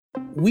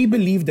we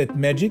believe that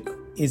magic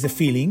is a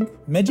feeling.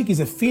 Magic is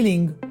a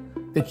feeling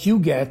that you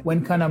get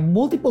when kind of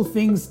multiple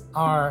things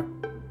are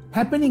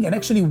happening and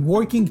actually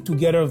working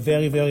together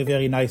very, very,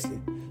 very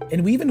nicely.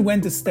 And we even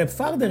went a step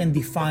further and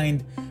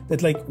defined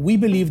that, like, we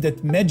believe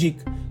that magic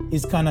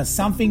is kind of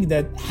something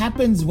that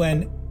happens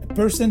when a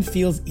person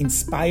feels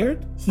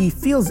inspired, he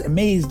feels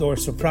amazed or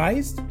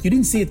surprised. You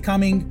didn't see it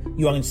coming,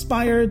 you are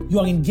inspired, you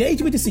are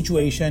engaged with the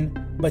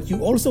situation, but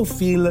you also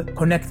feel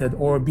connected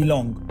or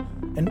belong.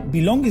 And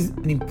belong is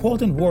an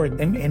important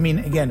word. I mean,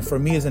 again, for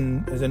me as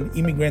an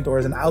immigrant or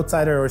as an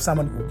outsider or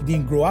someone who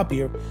didn't grow up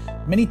here,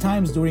 many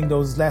times during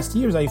those last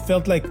years, I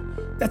felt like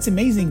that's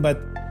amazing,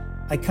 but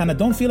I kind of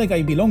don't feel like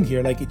I belong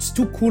here. Like, it's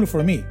too cool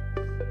for me.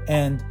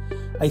 And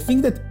I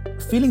think that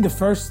feeling the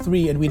first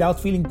three and without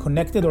feeling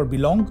connected or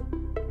belong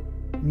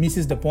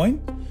misses the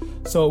point.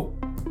 So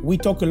we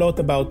talk a lot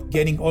about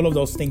getting all of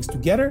those things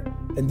together.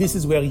 And this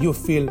is where you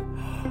feel,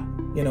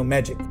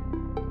 magic.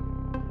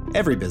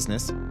 Every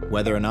business,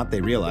 whether or not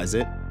they realize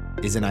it,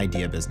 is an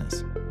idea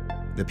business.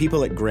 The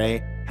people at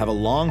Gray have a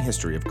long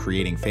history of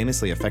creating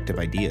famously effective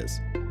ideas.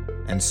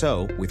 And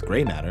so, with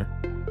Gray Matter,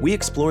 we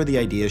explore the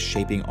ideas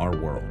shaping our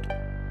world.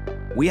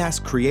 We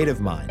ask creative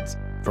minds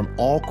from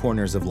all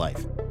corners of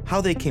life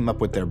how they came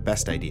up with their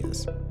best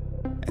ideas.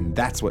 And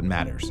that's what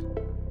matters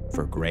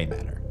for Gray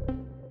Matter.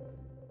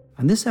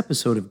 On this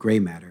episode of Gray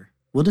Matter,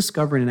 we'll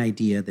discover an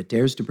idea that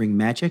dares to bring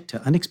magic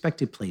to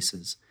unexpected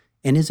places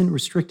and isn't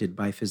restricted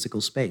by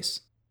physical space.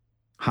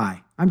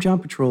 Hi, I'm John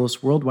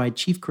Petrolis, Worldwide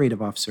Chief Creative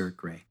Officer at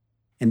Gray,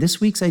 and this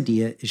week's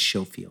idea is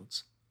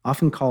Showfields,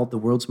 often called the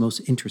world's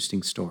most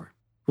interesting store.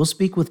 We'll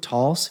speak with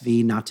Tal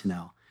Zvi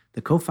Natanel,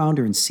 the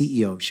co-founder and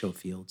CEO of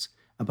Showfields,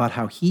 about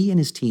how he and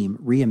his team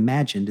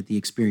reimagined the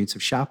experience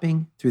of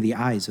shopping through the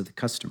eyes of the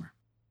customer.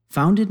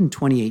 Founded in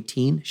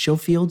 2018,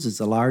 Showfields is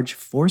a large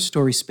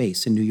 4-story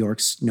space in New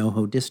York's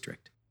NoHo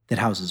district that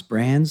houses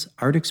brands,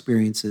 art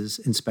experiences,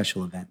 and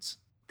special events.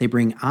 They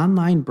bring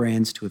online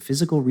brands to a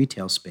physical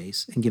retail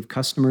space and give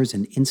customers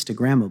an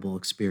Instagrammable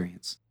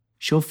experience.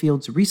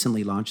 Showfields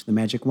recently launched the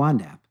Magic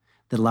Wand app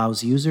that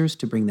allows users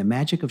to bring the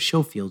magic of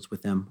Showfields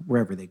with them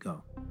wherever they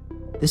go.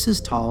 This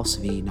is Tal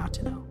Zvi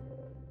Natanel.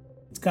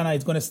 It's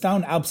going to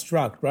sound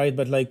abstract, right?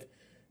 But like,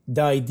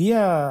 the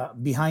idea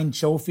behind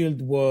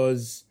Showfield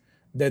was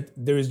that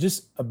there is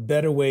just a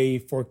better way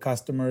for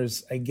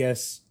customers, I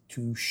guess,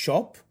 to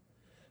shop.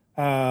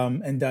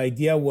 And the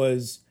idea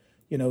was,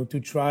 to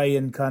try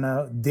and kind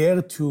of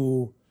dare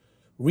to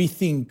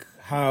rethink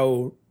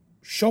how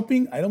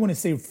shopping, I don't want to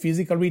say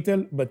physical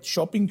retail, but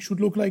shopping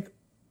should look like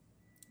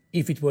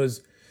if it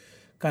was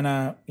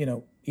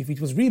if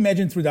it was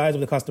reimagined through the eyes of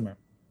the customer.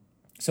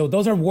 So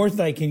those are words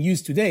that I can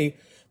use today,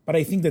 but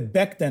I think that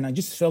back then I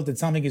just felt that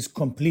something is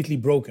completely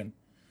broken.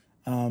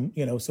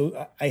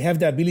 So I have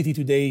the ability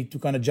today to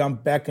kind of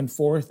jump back and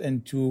forth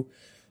and to,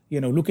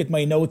 look at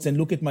my notes and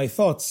look at my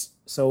thoughts.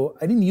 So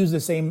I didn't use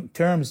the same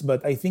terms,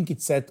 but I think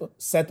it's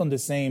set on the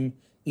same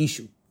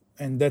issue.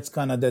 And that's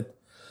kind of that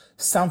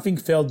something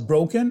felt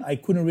broken. I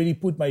couldn't really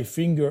put my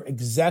finger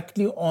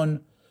exactly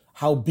on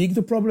how big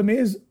the problem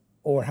is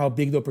or how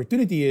big the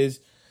opportunity is,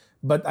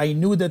 but I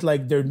knew that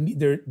like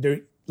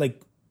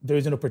there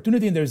is an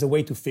opportunity and there's a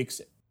way to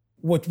fix it.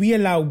 What we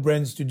allow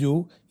brands to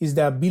do is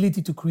the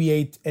ability to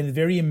create a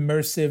very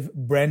immersive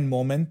brand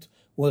moment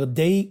where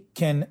they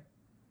can,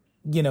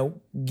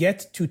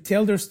 get to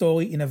tell their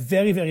story in a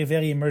very, very,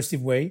 very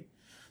immersive way.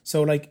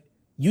 So like,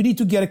 you need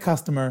to get a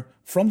customer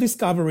from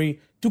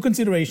discovery to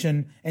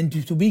consideration and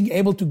to being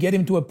able to get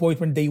him to a point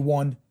when they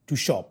want to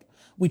shop,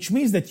 which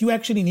means that you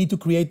actually need to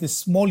create this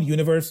small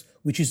universe,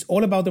 which is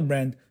all about the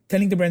brand,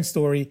 telling the brand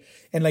story,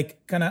 and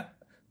like kind of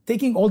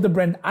taking all the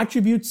brand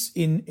attributes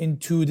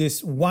into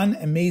this one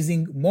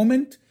amazing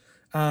moment,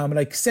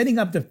 like setting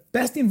up the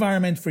best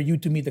environment for you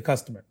to meet the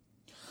customer.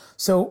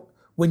 So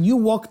when you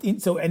walked in,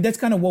 and that's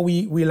kind of what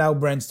we allow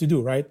brands to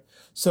do, right?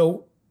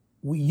 So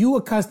you,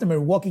 a customer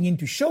walking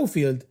into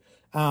Showfield,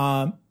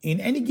 in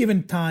any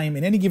given time,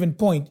 in any given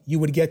point, you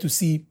would get to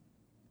see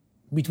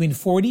between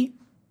 40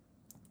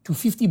 to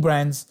 50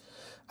 brands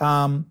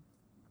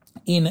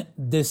in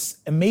this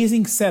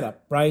amazing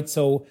setup, right?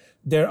 So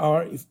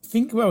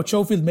think about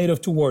Showfield made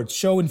of two words,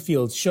 show and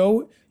fields.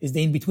 Show is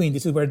the in-between.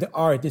 This is where the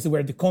art, this is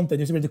where the content,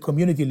 this is where the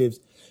community lives.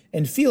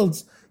 And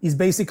fields is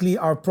basically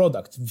our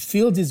product.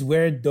 Fields is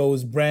where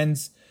those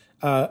brands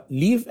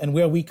live and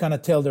where we kind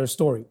of tell their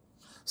story.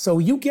 So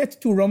you get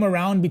to roam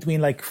around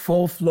between like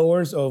 4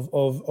 floors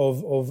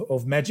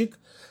of magic,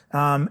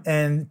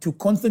 and to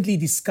constantly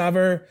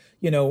discover,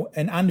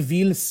 and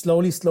unveil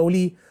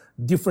slowly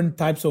different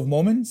types of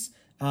moments.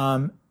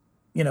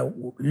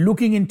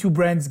 Looking into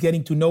brands,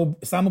 getting to know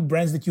some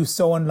brands that you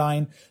saw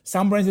online,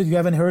 some brands that you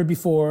haven't heard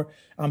before,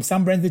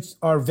 some brands that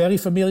are very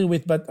familiar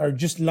with but are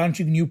just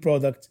launching new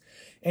products.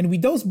 And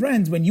with those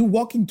brands, when you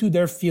walk into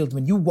their field,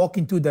 when you walk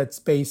into that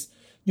space,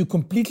 you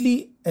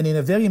completely and in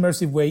a very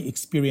immersive way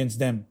experience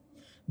them.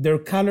 Their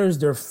colors,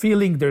 their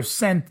feeling, their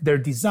scent, their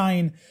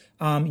design.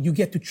 You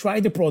get to try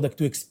the product,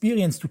 to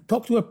experience, to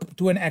talk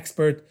to an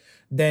expert,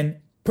 then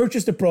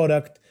purchase the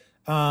product,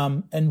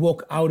 and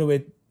walk out of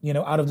it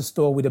out of the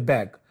store with a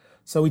bag.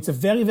 So it's a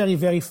very, very,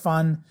 very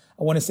fun,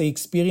 I want to say,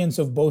 experience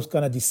of both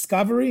kind of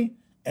discovery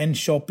and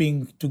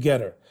shopping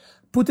together.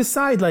 Put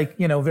aside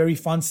very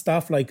fun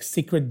stuff like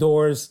secret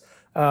doors,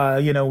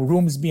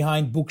 rooms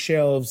behind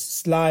bookshelves,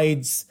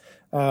 slides,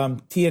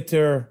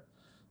 theater,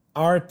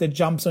 art that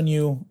jumps on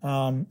you,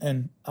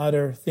 and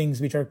other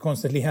things which are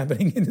constantly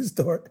happening in the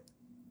store.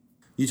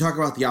 You talk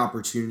about the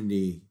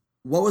opportunity.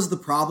 What was the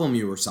problem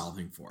you were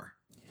solving for?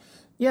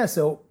 Yeah,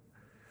 so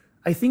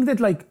I think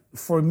that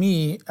for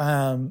me,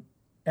 and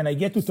I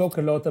get to talk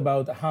a lot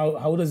about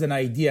how does an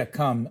idea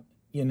come,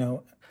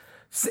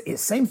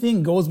 Same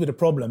thing goes with a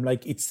problem.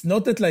 It's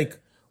not that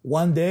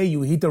one day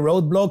you hit a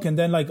roadblock and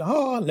then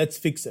let's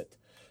fix it.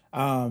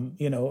 I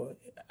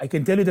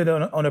can tell you that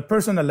on a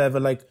personal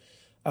level,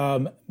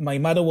 my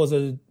mother was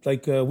a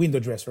window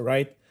dresser,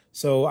 right?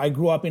 So I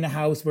grew up in a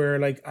house where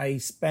I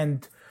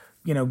spent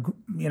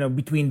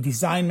between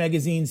design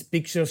magazines,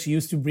 pictures she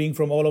used to bring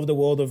from all over the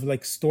world of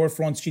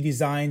storefronts she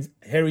designs,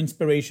 her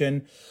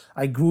inspiration.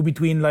 I grew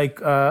between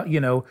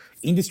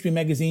industry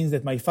magazines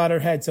that my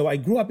father had. So I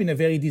grew up in a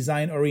very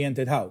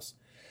design-oriented house.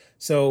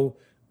 So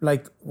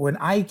when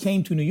I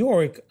came to New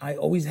York, I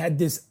always had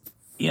this,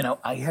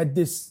 I had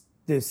this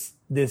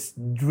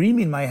dream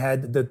in my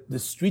head that the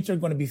streets are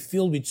going to be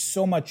filled with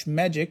so much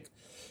magic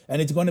and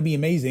it's going to be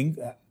amazing.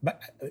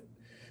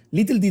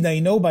 Little did I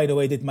know, by the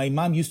way, that my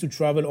mom used to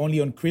travel only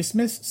on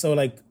Christmas. So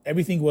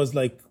everything was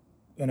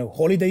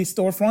holiday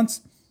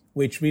storefronts,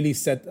 which really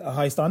set a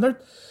high standard.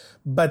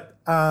 But,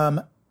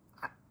 I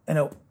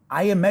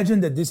imagine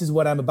that this is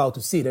what I'm about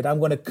to see, that I'm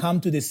going to come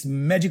to this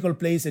magical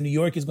place and New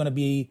York is going to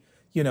be,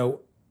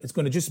 it's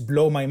going to just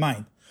blow my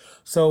mind.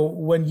 So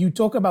when you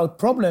talk about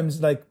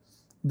problems,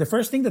 the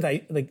first thing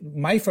that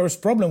my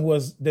first problem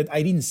was that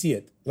I didn't see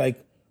it.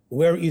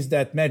 Where is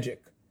that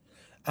magic?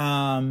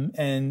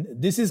 And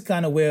this is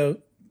kind of where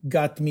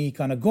got me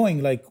kind of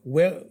going,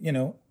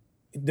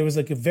 there was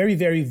a very,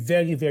 very,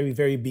 very, very,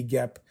 very big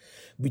gap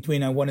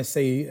between, I want to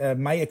say,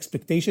 my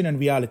expectation and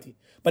reality.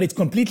 But it's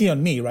completely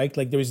on me, right?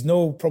 There is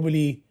no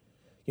probably,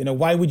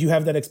 why would you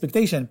have that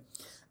expectation?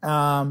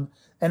 And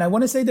I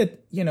want to say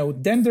that,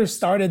 then there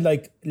started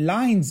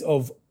lines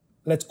of,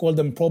 let's call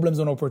them problems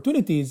and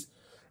opportunities.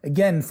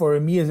 Again, for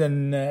me as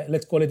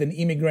let's call it an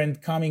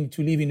immigrant coming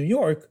to live in New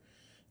York,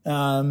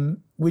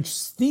 which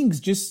things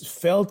just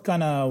felt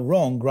kind of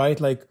wrong, right?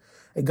 A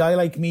guy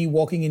like me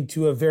walking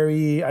into a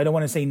very, I don't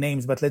want to say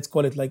names, but let's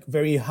call it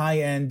very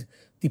high-end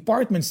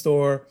department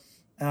store,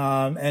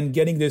 and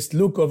getting this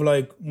look of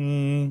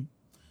and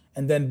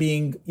then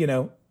being,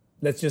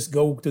 let's just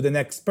go to the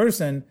next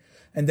person,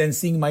 and then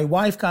seeing my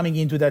wife coming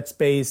into that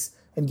space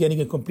and getting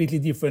a completely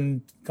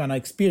different kind of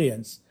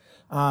experience.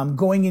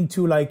 Going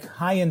into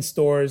high-end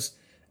stores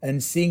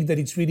and seeing that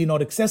it's really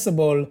not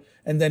accessible,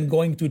 and then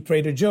going to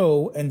Trader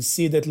Joe and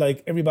see that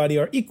everybody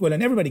are equal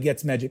and everybody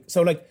gets magic.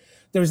 So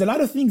there's a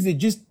lot of things that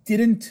just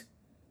didn't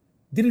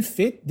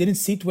fit, didn't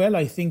sit well,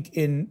 I think,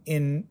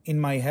 in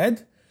my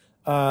head,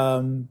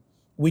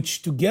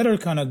 which together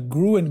kind of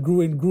grew and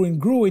grew and grew and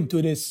grew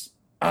into this,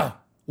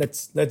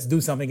 let's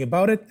do something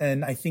about it.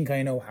 And I think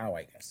I know how,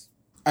 I guess.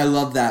 I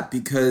love that,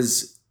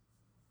 because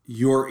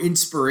your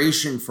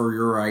inspiration for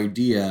your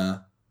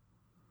idea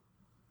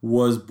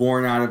was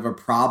born out of a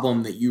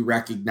problem that you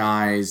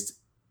recognized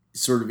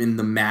sort of in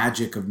the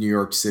magic of New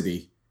York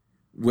City,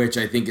 which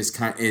I think is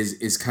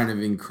kind of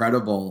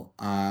incredible.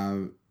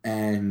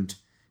 And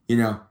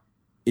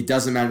it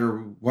doesn't matter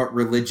what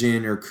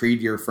religion or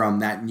creed you're from,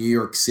 that New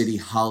York City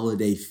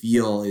holiday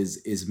feel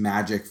is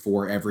magic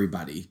for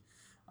everybody.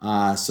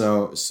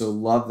 So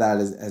love that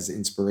as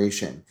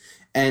inspiration.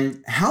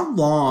 And how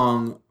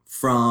long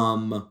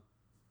from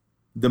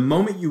the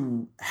moment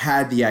you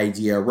had the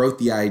idea, wrote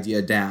the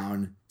idea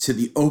down, to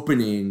the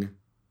opening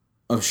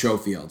of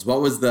Schofields?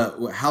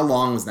 How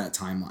long was that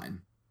timeline?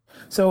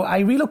 So I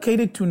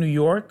relocated to New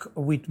York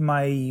with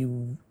my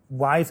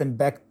wife and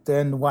back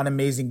then one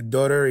amazing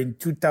daughter in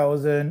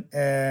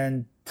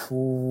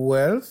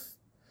 2012.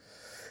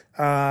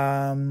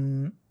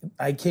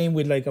 I came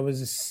with I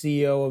was a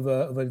CEO of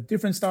a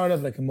different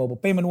startup, a mobile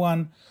payment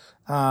one.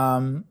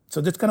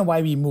 So that's kind of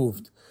why we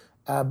moved.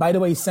 By the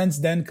way, since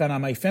then, kind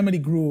of my family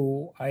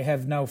grew. I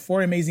have now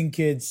 4 amazing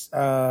kids,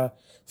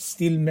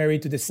 still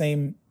married to the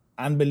same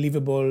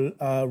unbelievable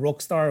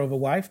rock star of a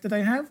wife that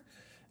I have.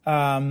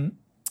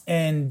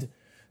 And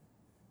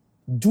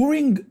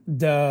during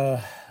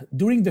the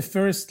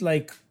first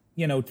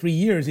 3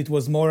 years, it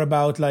was more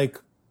about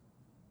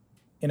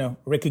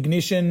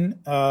recognition,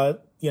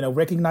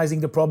 recognizing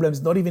the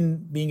problems, not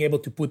even being able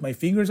to put my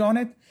fingers on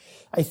it.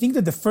 I think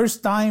that the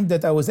first time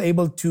that I was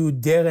able to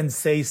dare and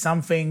say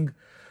something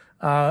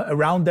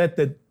around that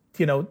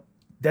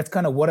that's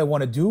kind of what I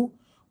want to do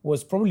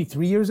was probably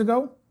 3 years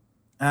ago.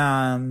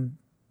 And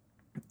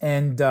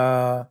then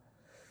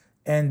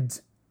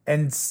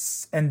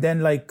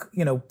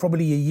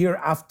probably a year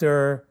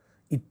after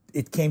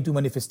it came to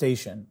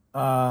manifestation.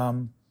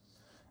 And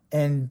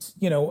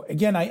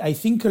again, I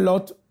think a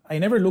lot. I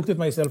never looked at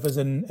myself as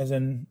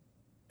an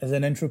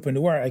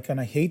entrepreneur. I kind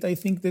of hate, I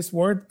think, this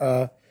word.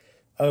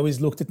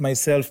 always looked at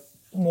myself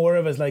more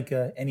of as like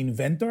an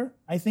inventor,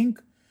 I think.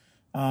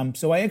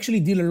 So I actually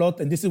deal a lot,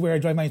 and this is where I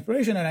drive my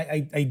inspiration.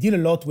 And I deal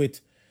a lot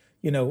with,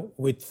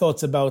 with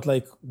thoughts about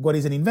like, what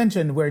is an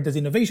invention? Where does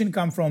innovation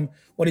come from?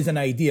 What is an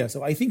idea?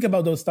 So I think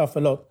about those stuff a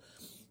lot.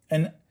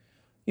 And,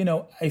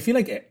 I feel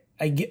like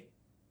I get,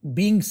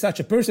 being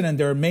such a person, and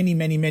there are many,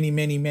 many, many,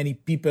 many, many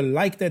people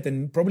like that,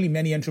 and probably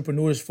many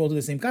entrepreneurs fall to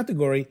the same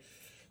category.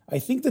 I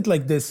think that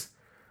like this,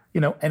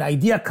 an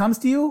idea comes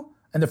to you,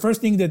 and the first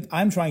thing that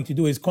I'm trying to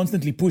do is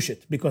constantly push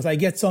it, because I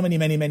get so many,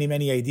 many, many,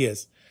 many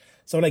ideas.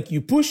 So like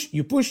you push,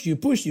 you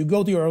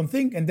go to your own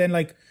thing, and then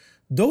like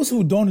those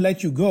who don't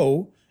let you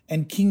go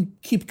and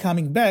keep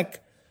coming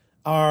back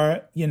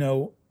are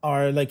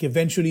like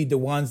eventually the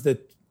ones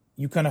that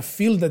you kind of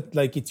feel that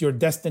like it's your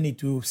destiny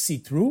to see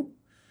through.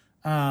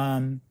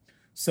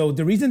 So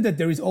the reason that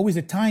there is always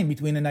a time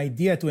between an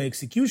idea to an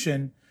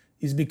execution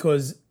is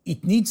because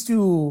it needs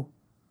to,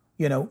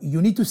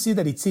 you need to see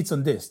that it sits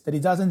on this, that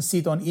it doesn't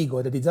sit on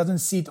ego, that it doesn't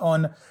sit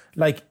on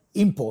like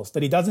impulse,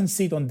 that it doesn't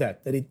sit on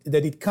that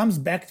it comes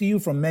back to you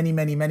from many,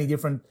 many, many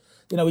different,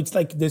 it's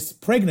like this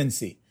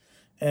pregnancy.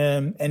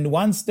 And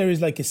once there is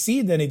like a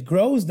seed and it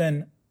grows,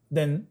 then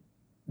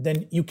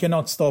you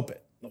cannot stop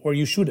it, or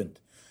you shouldn't.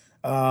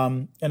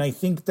 And I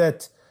think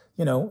that,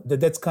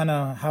 that's kind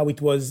of how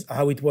it was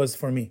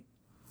for me.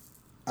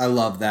 I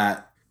love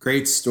that.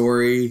 Great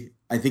story.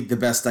 I think the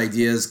best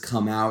ideas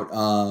come out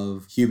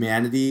of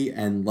humanity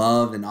and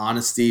love and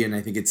honesty. And I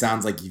think it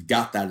sounds like you've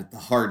got that at the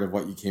heart of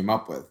what you came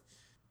up with.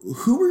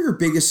 Who were your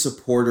biggest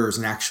supporters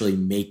in actually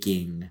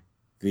making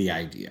the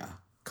idea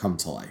come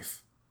to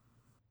life?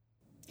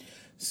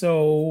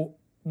 So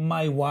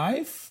my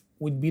wife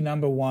would be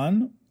number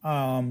one,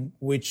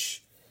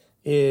 which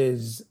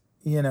is,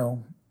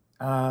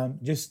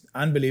 just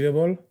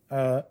unbelievable.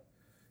 I'm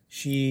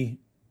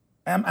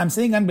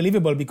saying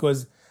unbelievable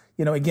because,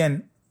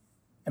 again,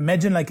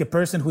 imagine like a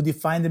person who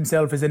defined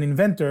themselves as an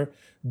inventor.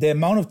 The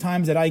amount of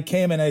times that I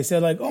came and I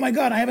said like, oh my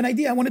God, I have an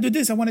idea. I want to do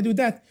this. I want to do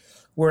that.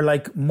 Were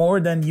like more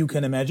than you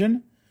can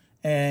imagine.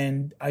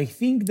 And I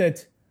think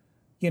that,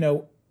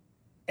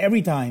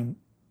 every time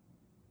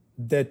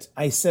that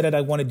I said that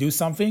I want to do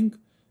something,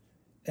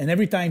 and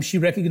every time she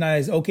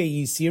recognized, okay,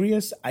 he's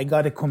serious, I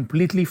got a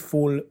completely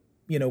full,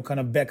 kind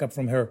of backup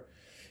from her.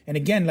 And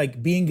again,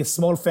 like being a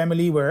small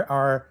family where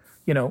our,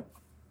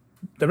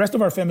 the rest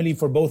of our family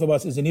for both of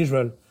us is in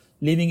Israel,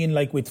 living in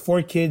like with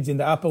 4 kids in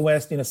the Upper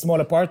West in a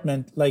small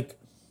apartment, like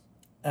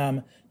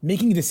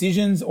making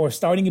decisions or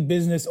starting a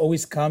business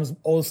always comes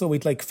also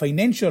with like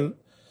financial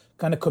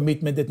kind of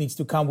commitment that needs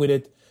to come with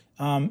it.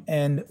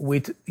 And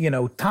with,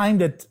 time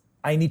that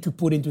I need to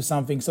put into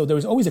something. So there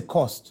is always a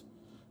cost.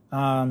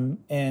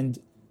 And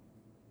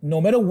no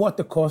matter what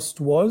the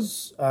cost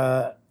was,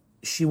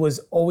 she was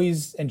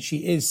always, and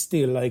she is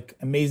still like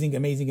amazing,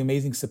 amazing,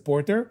 amazing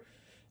supporter.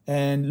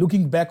 And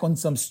looking back on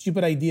some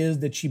stupid ideas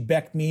that she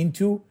backed me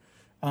into,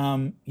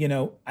 I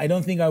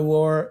don't think I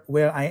were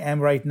where I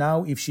am right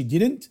now if she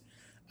didn't.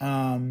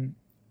 And,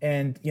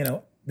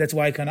 that's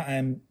why I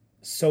am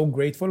so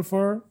grateful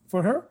for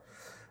her.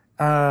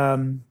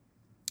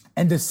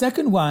 And the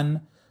second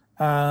one,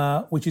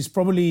 which is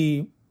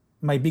probably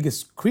my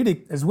biggest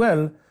critic as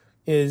well,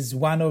 is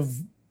one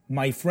of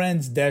my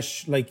friends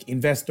 / like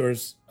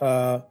investors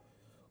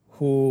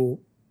who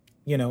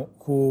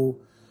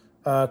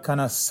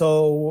kind of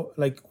saw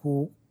like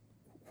who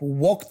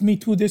walked me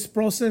through this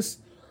process,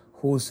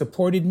 who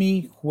supported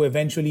me, who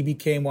eventually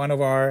became one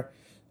of our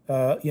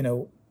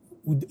the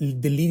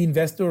lead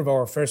investor of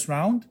our first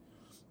round,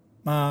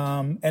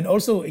 and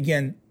also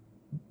again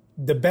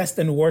the best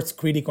and worst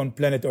critic on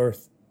planet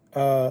Earth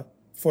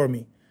for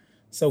me.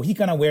 So he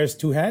kind of wears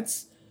 2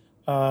 hats,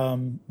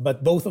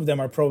 but both of them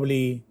are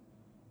probably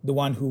the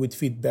one who would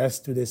fit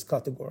best to this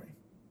category.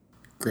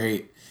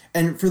 Great.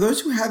 And for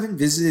those who haven't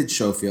visited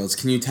Showfields,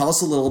 can you tell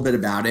us a little bit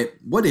about it?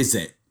 What is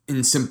it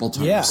in simple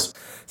terms? Yeah.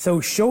 So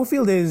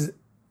Showfield is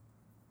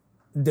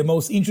the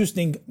most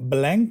interesting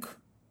blank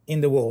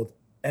in the world.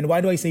 And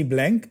why do I say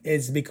blank?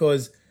 It's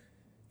because,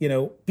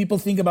 people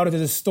think about it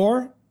as a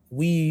store.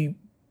 We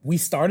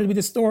started with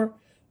a store,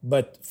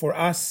 but for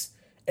us,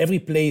 every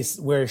place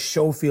where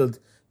Showfield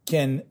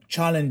can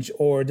challenge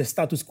or the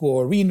status quo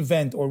or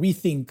reinvent or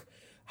rethink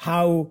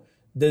how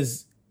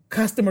does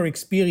customer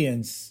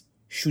experience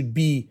should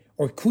be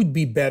or could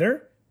be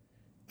better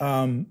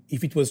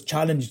if it was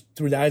challenged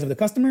through the eyes of the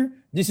customer,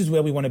 this is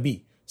where we want to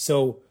be.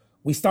 So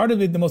we started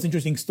with the most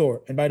interesting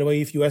store. And by the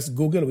way, if you ask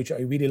Google, which I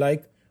really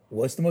like,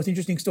 what's the most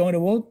interesting store in the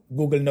world?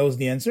 Google knows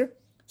the answer.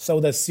 So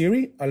does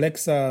Siri,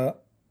 Alexa,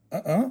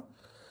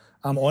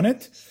 I'm on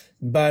it.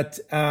 But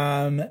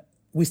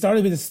we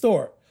started with a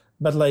store.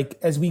 But like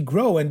as we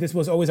grow, and this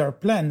was always our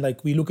plan,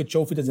 like we look at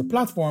Showfield as a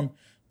platform.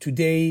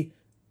 Today,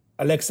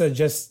 Alexa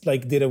just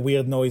like did a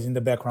weird noise in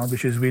the background,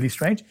 which is really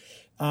strange.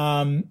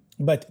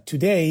 But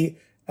today,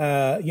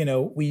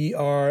 we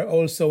are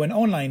also an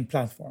online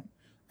platform.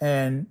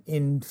 And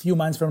in a few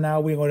months from now,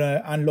 we're going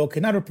to unlock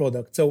another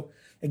product. So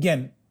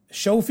again,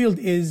 Showfield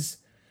is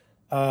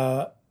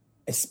a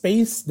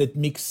space that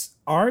mixes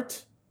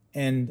art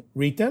and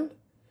retail.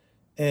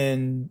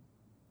 and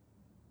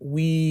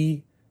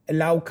we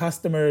allow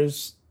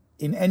customers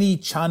in any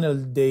channel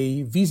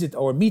they visit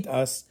or meet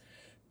us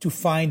to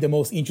find the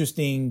most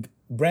interesting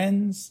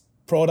brands,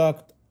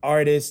 product,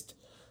 artists,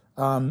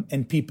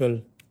 and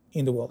people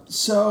in the world.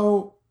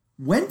 So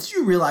when did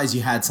you realize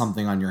you had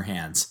something on your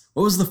hands?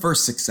 What was the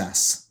first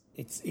success?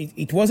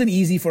 It wasn't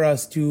easy for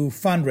us to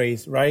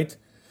fundraise, right?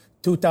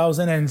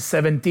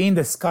 2017,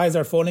 the skies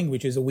are falling,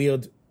 which is a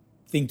weird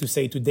thing to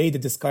say today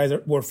that the skies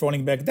were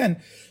falling back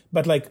then.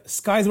 But like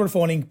skies were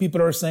falling,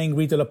 people are saying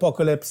retail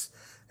apocalypse.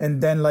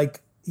 And then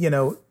like,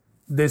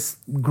 this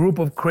group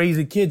of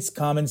crazy kids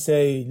come and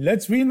say,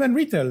 let's reinvent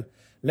retail.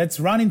 Let's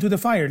run into the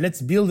fire.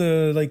 Let's build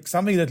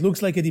something that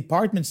looks like a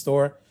department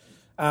store.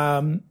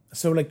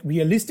 So like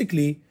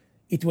realistically,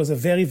 it was a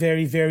very,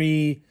 very,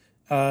 very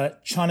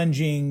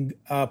challenging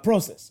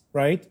process,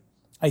 right?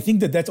 I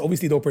think that's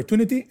obviously the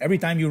opportunity. Every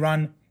time you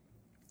run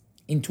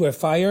into a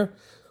fire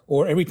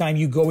or every time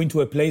you go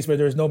into a place where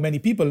there's not many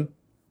people,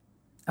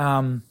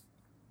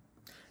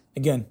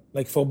 again,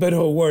 like for better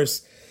or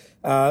worse,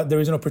 there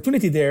is an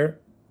opportunity there.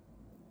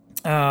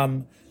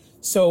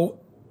 So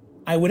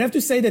I would have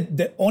to say that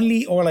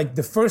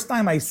the first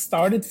time I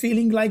started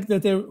feeling like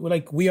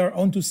that we are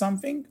onto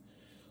something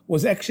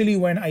was actually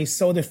when I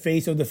saw the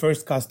face of the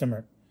first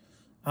customer.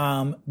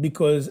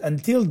 Because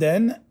until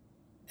then,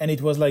 and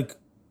it was like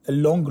a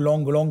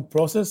long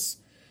process,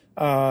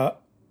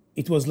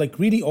 it was like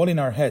really all in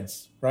our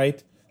heads,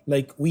 right?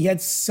 Like we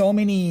had so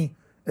many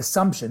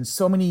assumptions,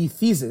 so many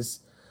theses,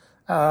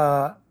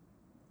 and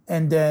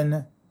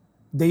then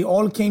they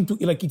all came to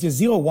like it's a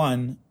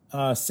 0-1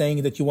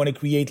 saying that you want to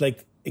create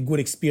like a good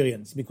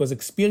experience, because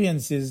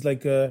experience is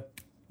like a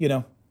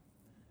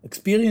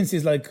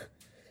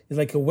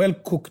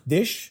well-cooked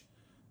dish.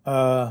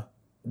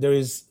 There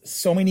is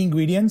so many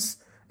ingredients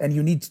and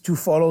you need to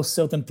follow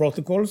certain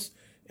protocols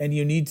and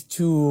you need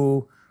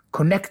to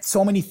connect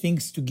so many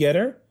things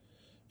together.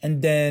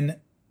 And then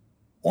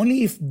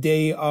only if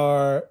they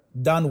are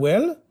done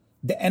well,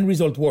 the end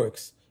result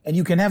works. And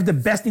you can have the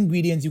best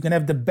ingredients, you can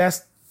have the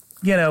best,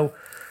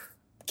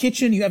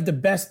 kitchen, you have the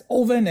best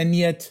oven, and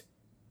yet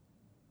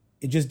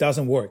it just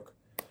doesn't work.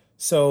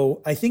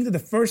 So I think that the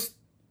first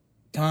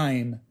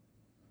time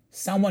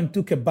someone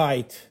took a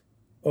bite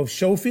of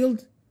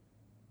Showfield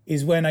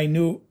is when I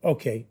knew,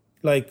 okay,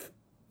 like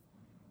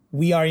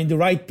we are in the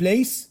right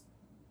place,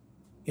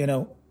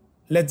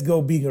 let's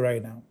go bigger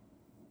right now.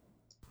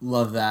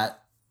 Love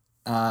that.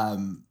 I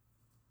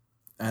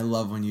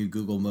love when you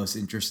Google most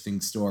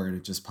interesting store and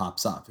it just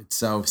pops up. It's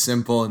so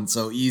simple and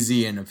so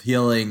easy and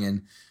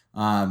appealing.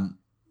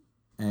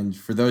 And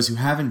for those who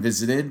haven't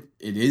visited,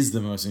 it is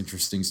the most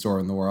interesting store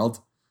in the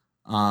world.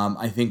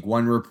 I think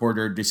one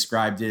reporter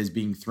described it as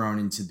being thrown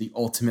into the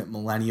ultimate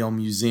millennial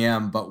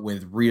museum, but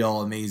with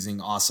real,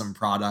 amazing, awesome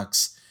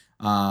products.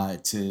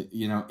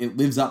 It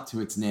lives up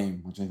to its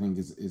name, which I think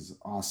is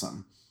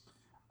awesome.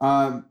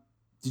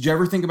 Did you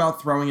ever think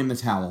about throwing in the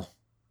towel?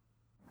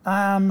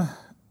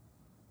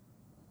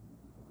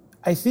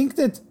 I think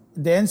that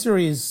the answer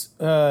is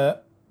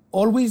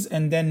always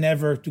and then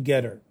never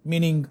together.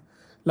 Meaning,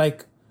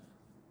 like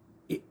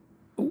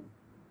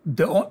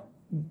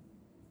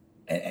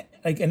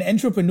an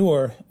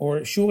entrepreneur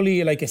or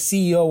surely like a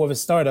CEO of a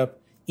startup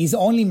is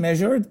only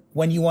measured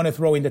when you want to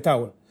throw in the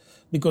towel,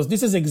 because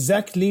this is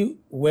exactly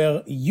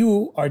where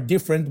you are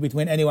different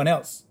between anyone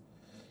else.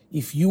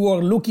 If you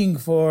are looking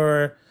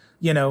for,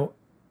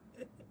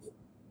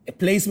 a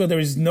place where there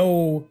is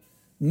no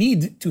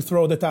need to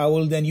throw the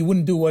towel, then you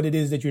wouldn't do what it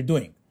is that you're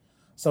doing.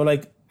 So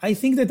like, I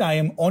think that I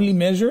am only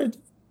measured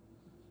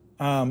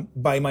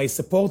by my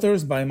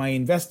supporters, by my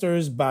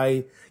investors,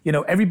 by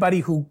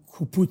everybody who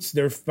puts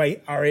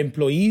by our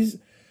employees,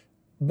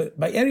 but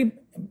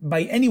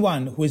by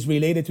anyone who is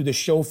related to the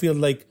Showfield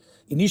like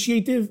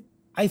initiative.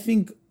 I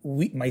think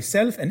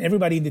myself and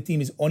everybody in the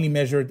team is only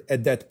measured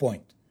at that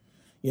point,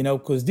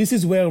 because this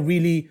is where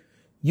really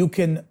you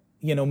can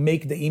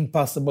make the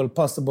impossible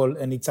possible,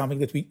 and it's something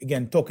that we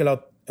again talk a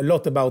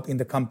lot about in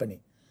the company.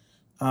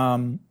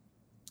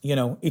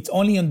 It's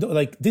only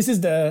this is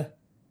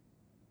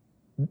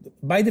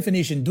by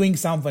definition, doing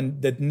something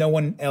that no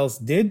one else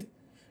did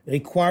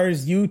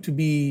requires you to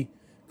be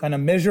kind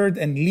of measured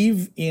and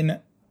live in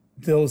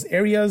those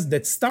areas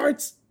that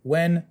starts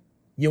when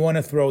you want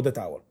to throw the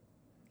towel.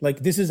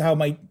 Like, this is how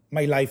my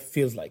life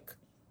feels like.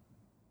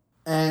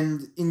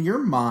 And in your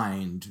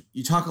mind,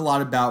 you talk a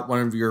lot about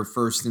one of your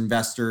first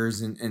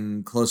investors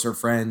and closer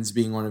friends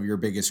being one of your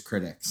biggest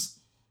critics.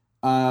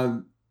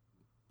 In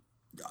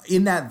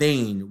that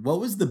vein, what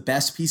was the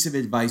best piece of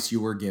advice you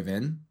were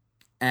given?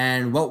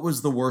 And what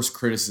was the worst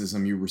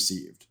criticism you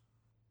received?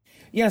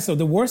 Yeah, so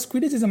the worst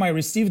criticism I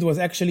received was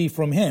actually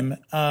from him.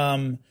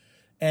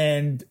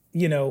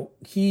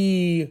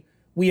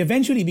 We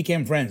eventually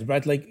became friends,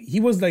 right? Like,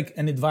 he was like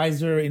an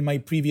advisor in my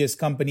previous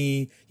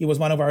company. He was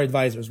one of our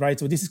advisors, right?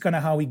 So this is kind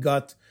of how we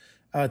got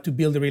to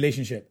build a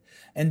relationship.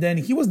 And then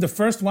he was the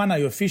first one I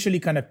officially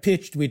kind of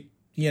pitched with,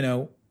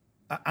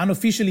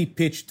 unofficially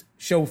pitched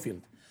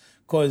Showfield.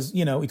 Because,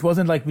 it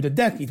wasn't like with a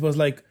deck. It was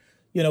like,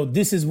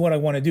 this is what I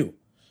want to do.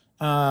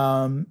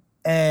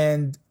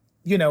 And,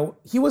 you know,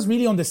 he was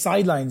really on the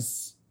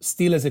sidelines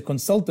still as a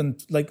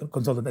consultant,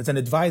 as an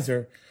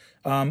advisor,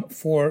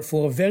 for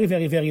a very,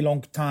 very, very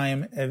long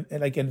time,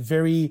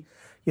 very,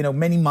 you know,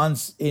 many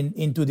months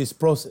into this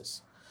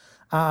process.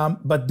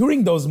 But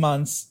during those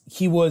months,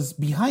 he was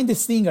behind the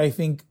scene, I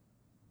think,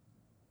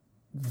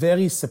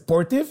 very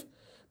supportive,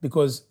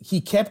 because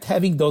he kept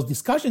having those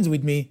discussions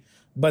with me.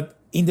 But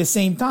in the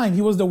same time,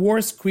 he was the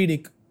worst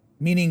critic,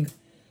 meaning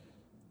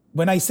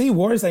when I say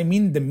worst, I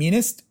mean the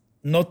meanest,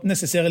 not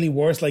necessarily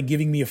worse, like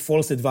giving me a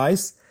false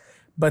advice.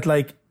 But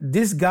like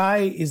this guy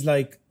is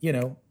like, you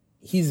know,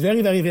 he's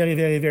very, very, very,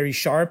 very, very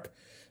sharp,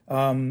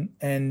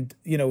 and,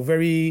 you know,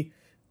 very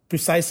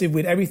precise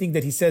with everything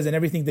that he says and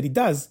everything that he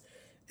does.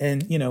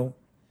 And, you know,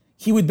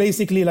 he would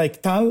basically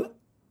like, Tal,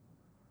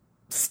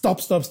 stop.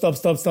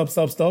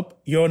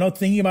 You're not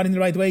thinking about it in the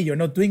right way. You're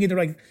not doing it the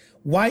right.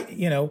 Why,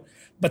 you know,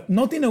 but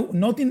not in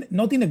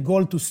a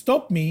goal to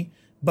stop me,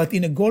 but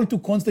in a goal to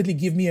constantly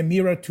give me a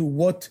mirror to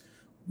what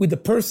would the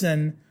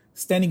person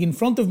standing in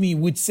front of me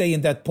would say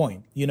in that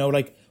point. You know,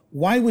 like,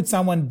 why would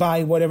someone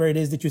buy whatever it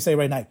is that you say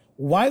right now?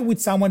 Why would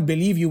someone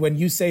believe you when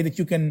you say that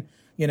you can,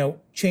 you know,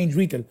 change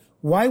retail?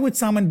 Why would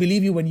someone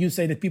believe you when you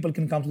say that people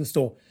can come to the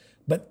store?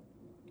 But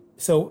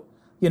so,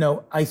 you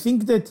know, I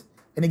think that,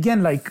 and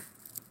again, like,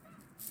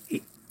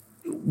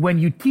 when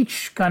you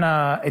teach kind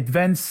of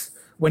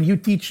when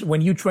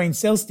you train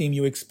sales team,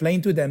 you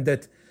explain to them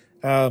that,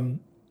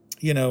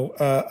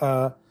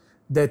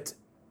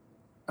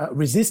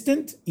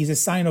 resistant is a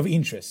sign of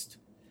interest.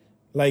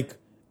 Like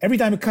every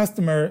time a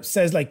customer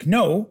says like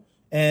no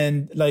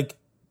and like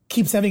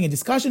keeps having a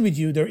discussion with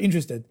you, they're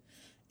interested.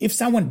 If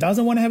someone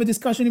doesn't want to have a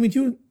discussion with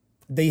you,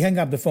 they hang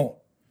up the phone.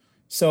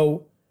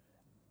 So,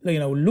 you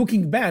know,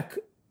 looking back,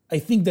 I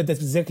think that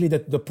that's exactly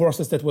the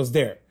process that was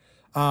there.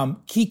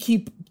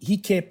 He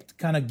kept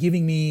kind of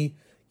giving me,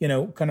 you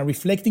know, kind of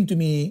reflecting to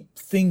me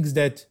things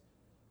that,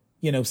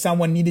 you know,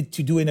 someone needed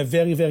to do in a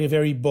very, very,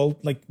 very bold,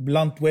 like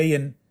blunt way.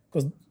 And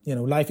because, you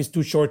know, life is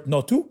too short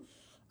not to.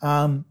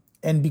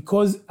 And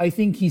because I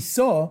think he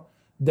saw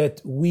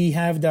that we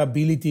have the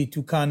ability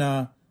to kind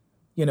of,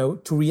 you know,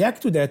 to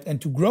react to that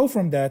and to grow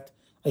from that,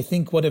 I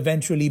think what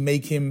eventually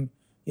make him,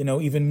 you know,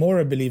 even more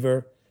a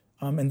believer.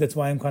 And that's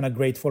why I'm kind of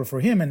grateful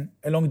for him. And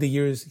along the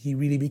years, he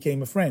really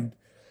became a friend.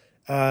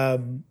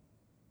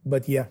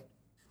 But yeah.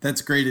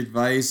 That's great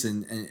advice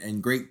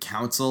and great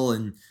counsel.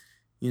 And,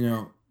 you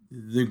know,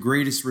 the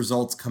greatest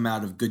results come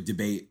out of good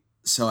debate.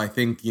 So I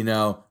think, you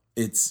know,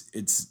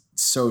 it's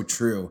so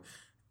true.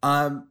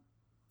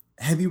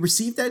 Have you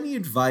received any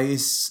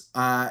advice?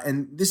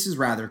 And this is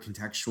rather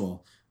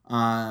contextual.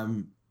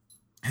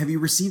 Have you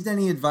received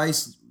any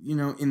advice, you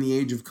know, in the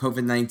age of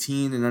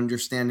COVID-19 and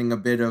understanding a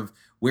bit of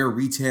where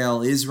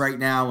retail is right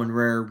now and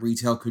where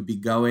retail could be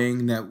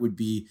going that would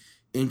be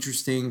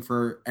interesting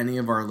for any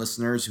of our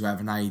listeners who have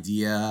an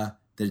idea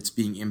that it's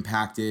being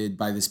impacted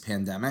by this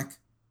pandemic?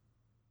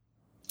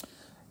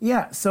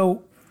 Yeah,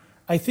 so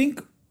I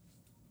think,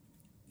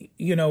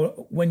 you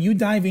know, when you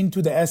dive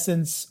into the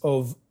essence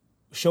of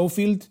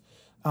Schofield,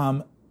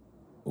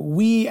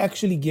 we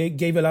actually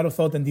gave a lot of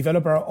thought and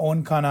developed our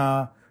own kind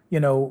of,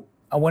 you know,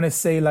 I want to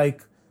say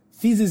like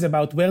thesis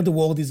about where the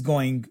world is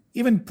going,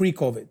 even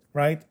pre-COVID,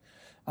 right?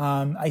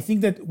 I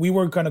think that we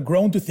were kind of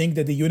grown to think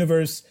that the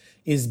universe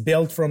is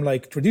built from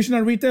like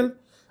traditional retail,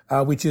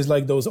 which is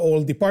like those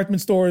old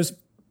department stores,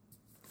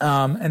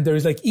 and there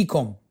is like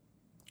e-com.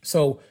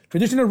 So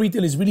traditional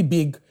retail is really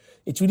big.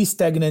 It's really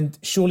stagnant,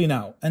 surely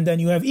now. And then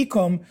you have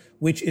e-com,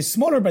 which is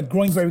smaller but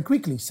growing very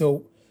quickly.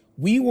 So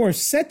we were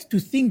set to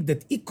think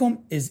that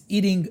e-com is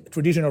eating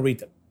traditional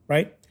retail,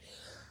 right?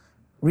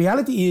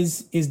 Reality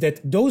is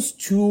that those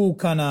two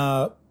kind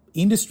of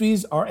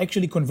industries are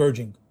actually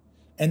converging.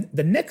 And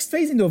the next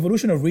phase in the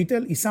evolution of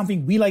retail is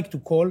something we like to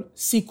call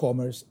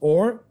C-commerce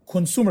or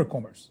consumer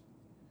commerce.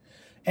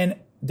 And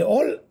the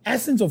whole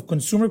essence of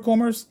consumer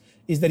commerce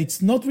is that it's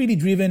not really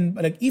driven,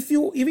 like if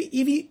you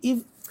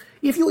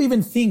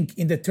even think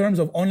in the terms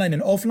of online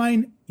and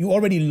offline, you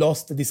already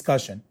lost the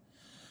discussion.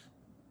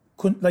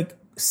 Like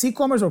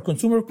C-commerce or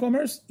consumer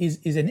commerce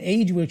is an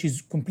age which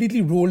is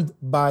completely ruled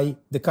by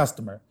the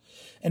customer.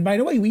 And by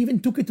the way, we even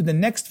took it to the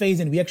next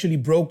phase and we actually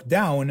broke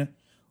down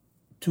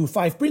to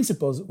 5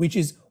 principles, which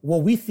is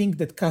what we think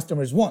that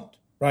customers want,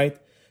 right?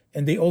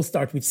 And they all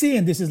start with C,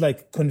 and this is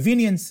like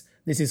convenience,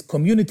 this is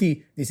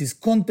community, this is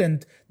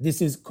content,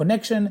 this is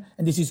connection,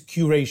 and this is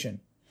curation.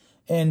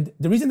 And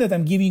the reason that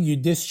I'm giving you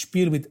this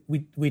spiel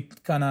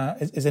with kind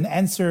of as an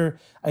answer,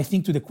 I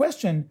think, to the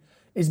question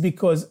is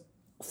because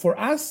for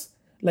us,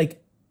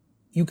 like,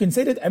 you can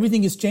say that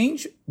everything is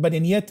changed, but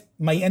and yet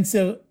my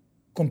answer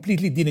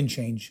completely didn't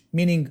change.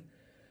 Meaning,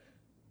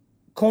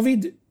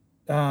 COVID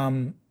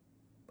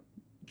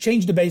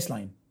changed the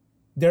baseline.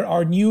 There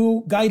are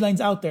new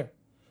guidelines out there.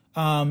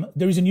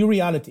 There is a new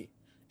reality.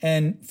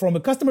 And from a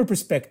customer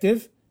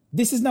perspective,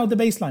 this is now the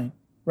baseline,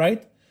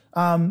 right?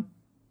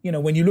 You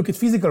know, when you look at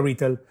physical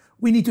retail,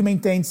 we need to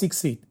maintain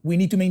 6 feet. We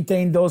need to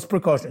maintain those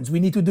precautions. We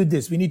need to do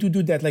this. We need to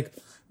do that. Like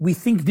we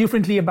think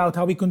differently about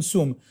how we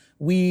consume.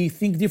 We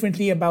think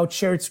differently about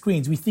shared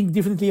screens. We think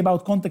differently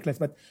about contactless.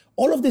 But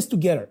all of this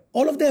together,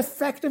 all of the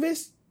effect of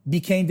this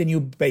became the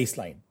new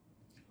baseline.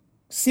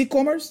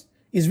 C-commerce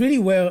is really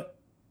where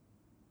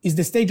is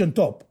the stage on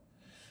top.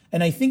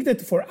 And I think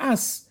that for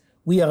us,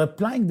 we are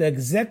applying the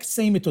exact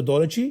same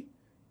methodology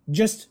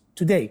just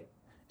today.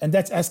 And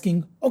that's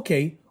asking,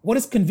 okay, what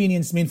does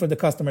convenience mean for the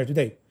customer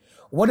today?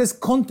 What does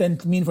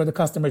content mean for the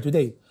customer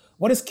today?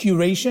 What does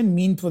curation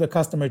mean for the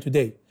customer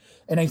today?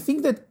 And I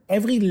think that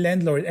every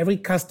landlord, every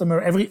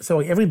customer,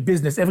 every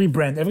business, every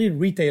brand, every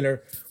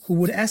retailer who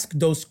would ask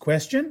those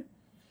questions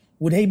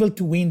would be able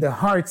to win the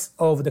hearts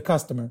of the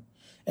customer.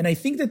 And I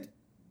think that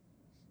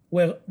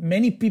where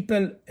many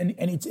people, and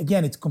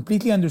it's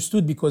completely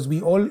understood because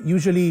we all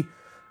usually,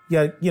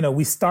 it's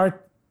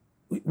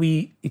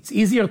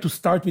easier to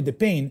start with the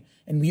pain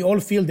and we all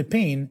feel the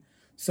pain.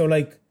 So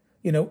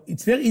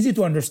it's very easy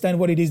to understand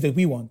what it is that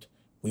we want.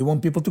 We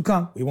want people to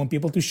come. We want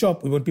people to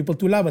shop. We want people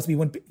to love us.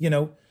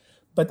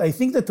 But I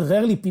think that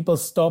rarely people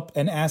stop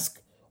and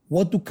ask,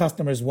 what do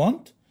customers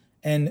want?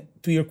 And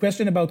to your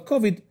question about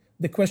COVID,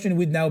 the question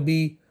would now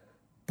be,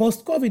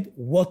 post-COVID,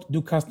 what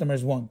do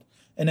customers want?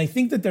 And I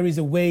think that there is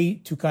a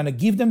way to kind of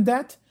give them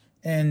that.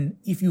 And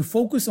if you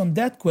focus on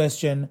that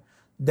question,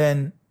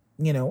 then,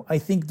 I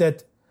think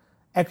that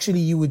actually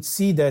you would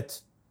see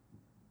that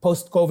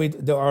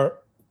post-COVID, there are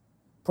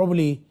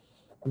probably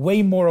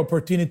way more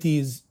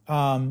opportunities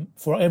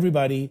for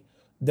everybody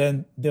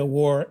than there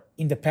were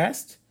in the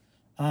past.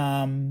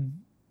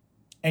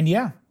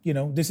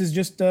 This is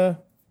just the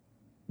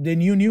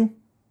new.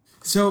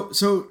 So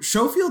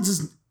Showfields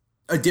is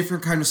a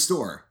different kind of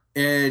store,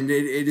 and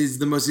it is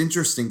the most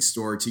interesting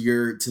store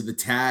to the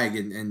tag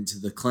and to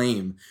the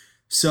claim.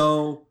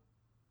 So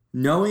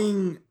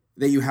knowing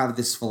that you have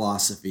this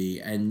philosophy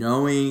and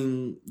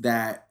knowing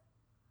that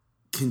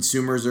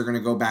consumers are going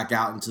to go back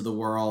out into the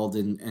world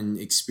and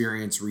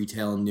experience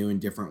retail in new and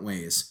different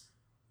ways,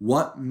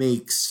 what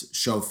makes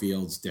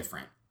Showfields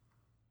different?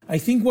 I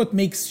think what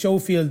makes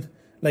Showfield,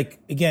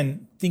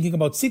 again, thinking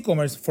about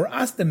C-commerce, for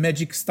us, the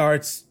magic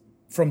starts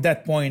from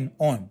that point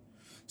on.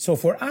 So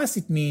for us,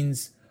 it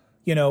means,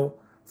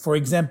 for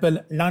example,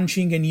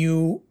 launching a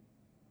new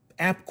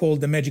app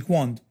called the Magic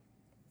Wand,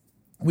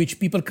 which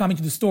people coming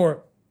to the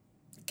store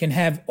can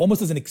have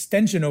almost as an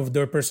extension of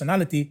their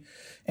personality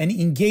and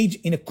engage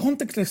in a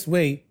contactless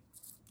way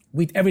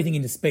with everything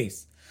in the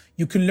space.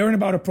 You can learn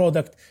about a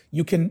product.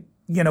 You can,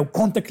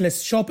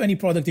 contactless shop any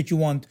product that you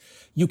want.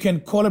 You can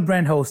call a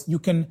brand host. You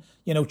can,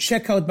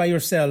 check out by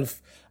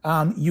yourself.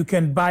 You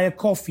can buy a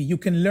coffee. You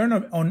can learn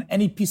on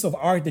any piece of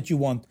art that you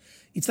want.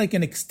 It's like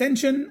an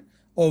extension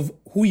of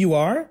who you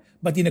are,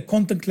 but in a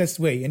contactless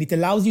way. And it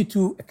allows you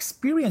to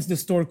experience the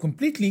store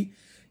completely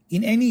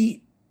in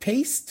any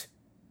pace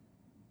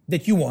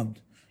that you want.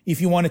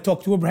 If you want to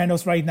talk to a brand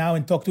host right now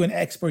and talk to an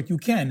expert, you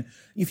can.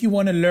 If you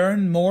want to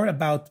learn more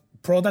about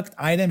product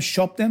items,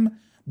 shop them,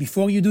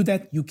 before you do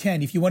that, you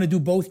can. If you want to do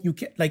both, you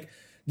can,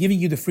 giving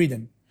you the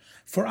freedom.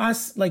 For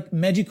us,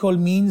 magical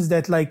means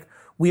that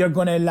we are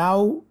going to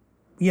allow,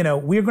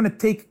 we're going to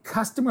take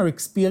customer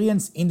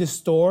experience in the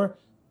store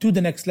to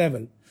the next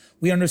level.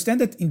 We understand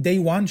that in day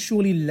one,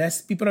 surely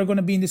less people are going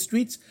to be in the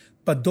streets,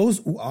 but those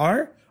who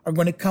are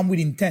going to come with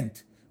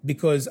intent,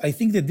 because I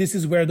think that this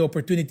is where the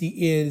opportunity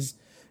is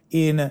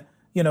in,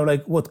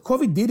 what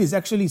COVID did is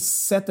actually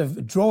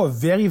draw a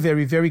very,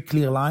 very, very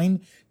clear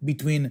line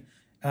between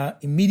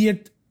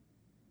immediate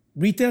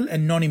retail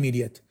and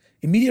non-immediate.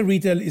 Immediate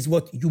retail is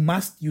what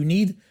you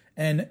need,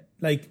 and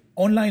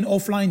online,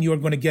 offline, you're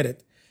going to get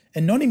it.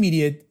 And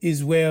non-immediate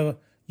is where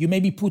you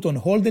maybe put on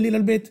hold a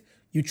little bit,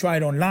 you try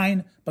it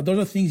online, but those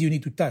are things you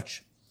need to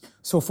touch.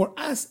 So for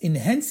us,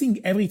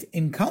 enhancing every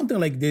encounter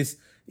like this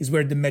is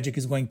where the magic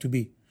is going to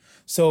be.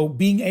 So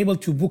being able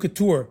to book a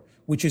tour,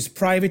 which is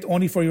private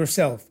only for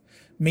yourself,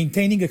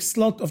 maintaining a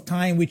slot of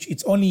time, which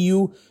it's only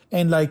you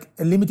and a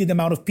limited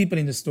amount of people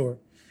in the store.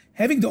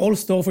 Having the whole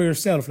store for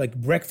yourself, like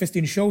breakfast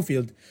in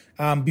Showfield,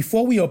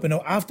 before we open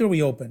or after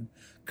we open.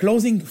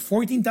 Closing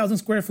 14,000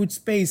 square foot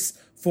space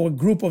for a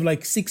group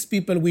of 6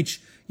 people,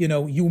 which,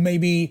 you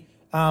maybe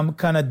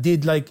kind of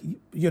did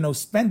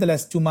spend the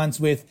last 2 months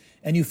with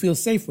and you feel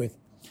safe with.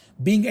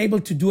 Being able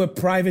to do a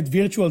private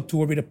virtual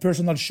tour with a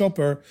personal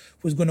shopper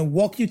who's going to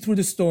walk you through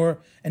the store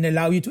and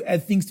allow you to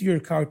add things to your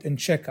cart and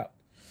check out.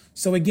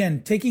 So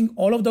again, taking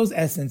all of those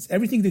essence,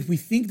 everything that we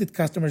think that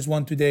customers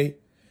want today,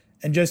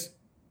 and just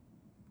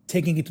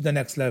taking it to the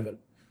next level.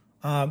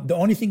 The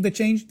only thing that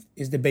changed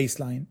is the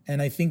baseline.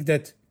 And I think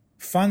that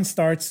fun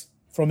starts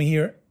from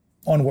here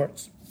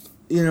onwards.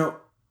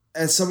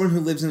 As someone who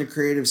lives in a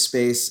creative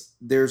space,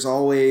 there's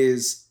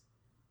always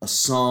a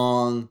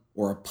song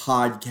or a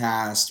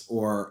podcast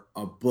or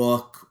a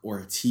book or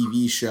a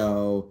TV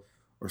show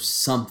or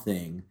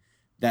something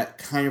that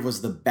kind of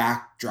was the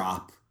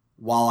backdrop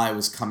while I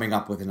was coming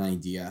up with an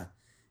idea.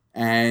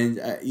 And,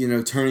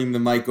 turning the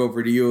mic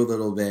over to you a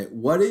little bit,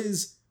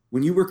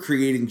 when you were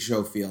creating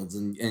Showfields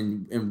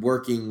and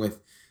working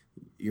with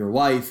your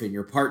wife and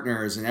your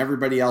partners and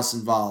everybody else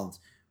involved,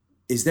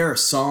 is there a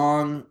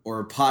song or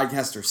a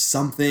podcast or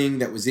something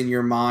that was in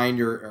your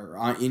mind or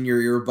in your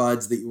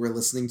earbuds that you were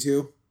listening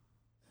to?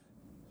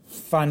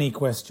 Funny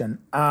question.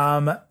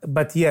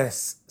 But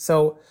yes.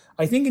 So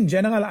I think in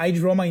general, I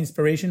draw my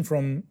inspiration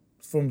from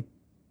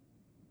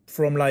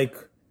like,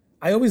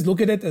 I always look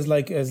at it as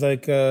like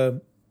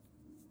there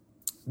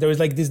is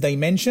like this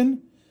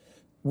dimension,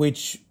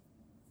 which,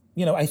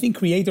 you know, I think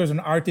creators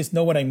and artists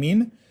know what I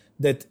mean,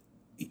 that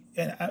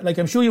like,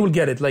 I'm sure you will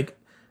get it. Like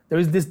there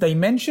is this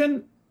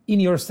dimension in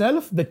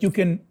yourself that you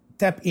can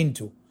tap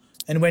into.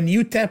 And when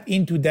you tap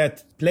into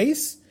that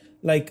place,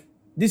 like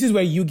this is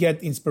where you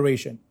get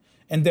inspiration.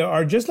 And there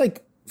are just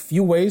like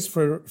few ways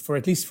for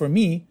at least for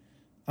me,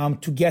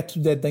 to get to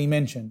that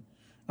dimension.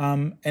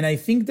 And I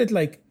think that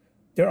like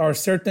there are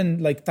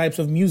certain like types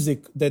of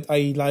music that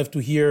I love to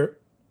hear,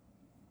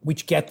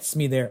 which gets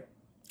me there.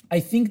 I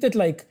think that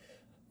like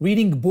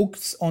reading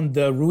books on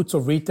the roots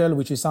of retail,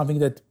 which is something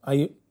that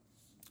I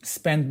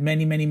spent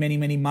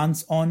many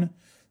months on,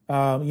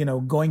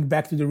 going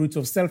back to the roots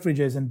of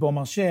Selfridges and Bon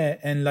Marché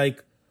and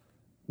like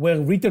where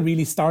retail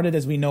really started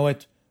as we know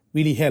it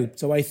really helped.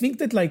 So I think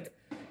that like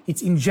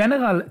it's in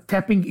general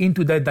tapping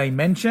into that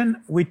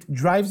dimension which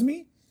drives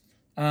me.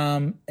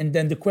 And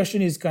then the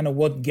question is kind of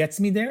what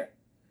gets me there.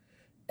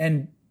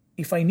 And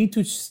if I need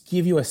to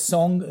give you a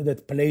song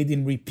that played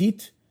in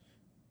repeat,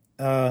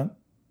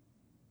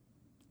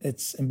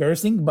 it's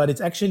embarrassing, but it's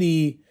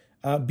actually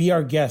Be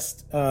Our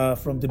Guest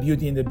from The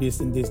Beauty and the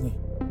Beast in Disney.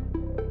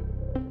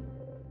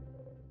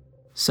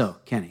 So,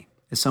 Kenny,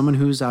 as someone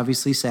who's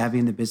obviously savvy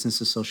in the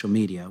business of social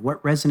media,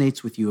 what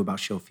resonates with you about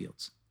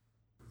Showfields?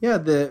 Yeah,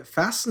 the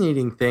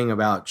fascinating thing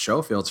about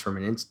Showfields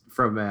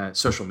from a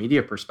social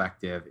media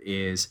perspective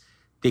is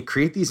they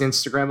create these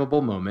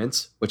Instagrammable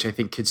moments, which I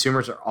think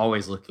consumers are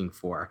always looking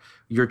for.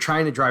 You're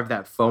trying to drive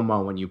that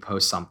FOMO when you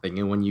post something.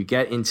 And when you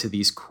get into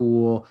these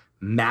cool,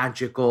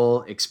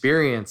 magical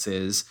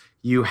experiences,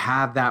 you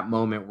have that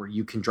moment where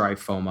you can drive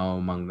FOMO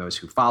among those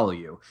who follow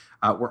you.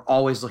 We're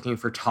always looking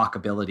for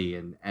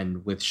talkability,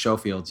 and with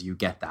Showfields, you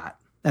get that.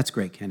 That's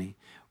great, Kenny.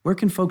 Where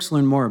can folks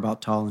learn more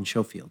about Tal and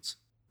Showfields?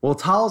 Well,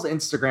 Tal's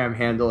Instagram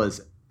handle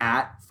is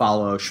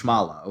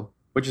 @followschmalo,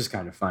 which is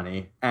kind of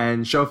funny.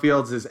 And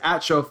Showfields is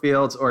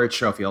 @Showfields or at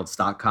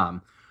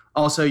showfields.com.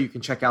 Also, you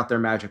can check out their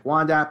Magic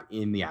Wand app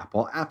in the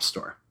Apple App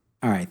Store.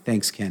 All right,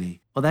 thanks,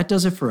 Kenny. Well, that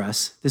does it for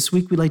us. This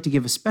week, we'd like to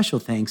give a special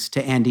thanks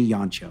to Andy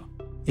Yoncho.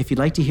 If you'd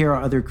like to hear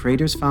how other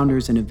creators,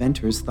 founders, and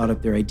inventors thought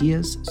up their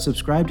ideas,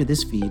 subscribe to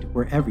this feed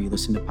wherever you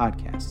listen to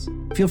podcasts.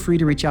 Feel free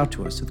to reach out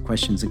to us with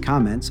questions and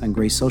comments on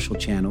Gray's social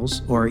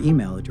channels or our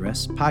email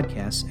address,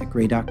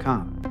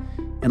 podcasts@gray.com.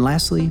 And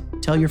lastly,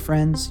 tell your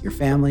friends, your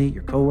family,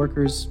 your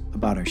coworkers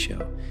about our show.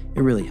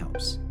 It really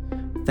helps.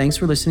 Thanks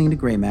for listening to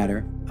Gray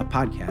Matter, a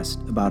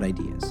podcast about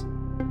ideas.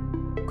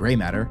 Gray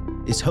Matter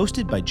is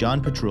hosted by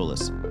John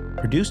Petroulis,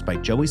 produced by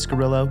Joey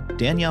Scarillo,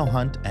 Danielle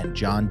Hunt, and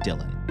John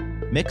Dillon.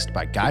 Mixed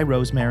by Guy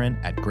Rosemarin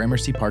at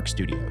Gramercy Park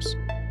Studios.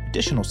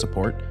 Additional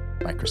support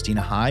by Christina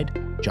Hyde,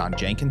 John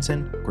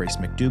Jenkinson, Grace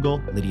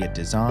McDougall, Lydia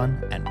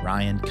Dizon, and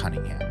Ryan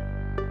Cunningham.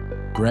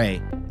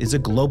 Gray is a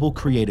global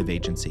creative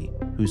agency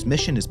whose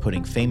mission is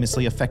putting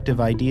famously effective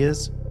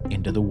ideas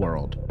into the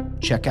world.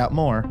 Check out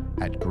more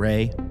at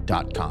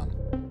gray.com.